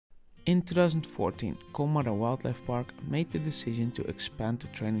In 2014, Kolmårdens Wildlife Park made the decision to expand the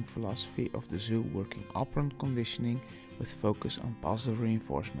training philosophy of the zoo, working operant conditioning with focus on positive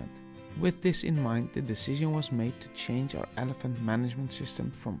reinforcement. With this in mind, the decision was made to change our elephant management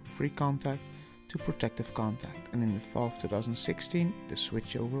system from free contact to protective contact, and in the fall of 2016 the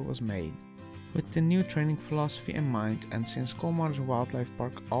switchover was made. With the new training philosophy in mind, and since Kolmårdens Wildlife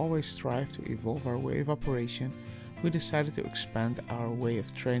Park always strive to evolve our way of operation, we decided to expand our way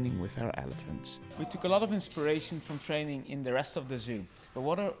of training with our elephants. We took a lot of inspiration from training in the rest of the zoo, but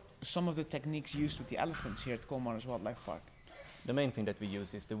what are some of the techniques used with the elephants here at Kolmårdens Wildlife Park? The main thing that we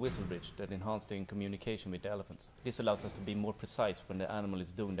use is the whistle bridge that enhances the communication with the elephants. This allows us to be more precise when the animal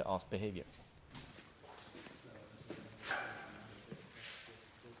is doing the asked behavior.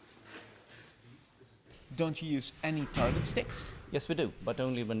 Don't you use any target sticks? Yes, we do, but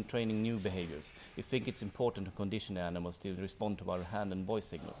only when training new behaviors. We think it's important to condition the animals to respond to our hand and voice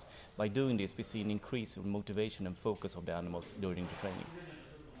signals. By doing this, we see an increase in motivation and focus of the animals during the training.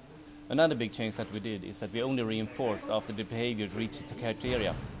 Another big change that we did is that we only reinforced after the behavior reached its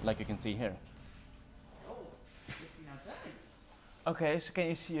criteria, like you can see here. Okay, so can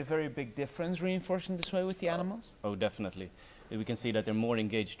you see a very big difference reinforcing this way with the animals? Oh, definitely. We can see that they're more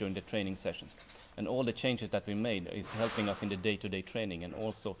engaged during the training sessions. And all the changes that we made is helping us in the day-to-day training and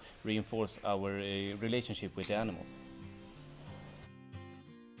also reinforce our relationship with the animals.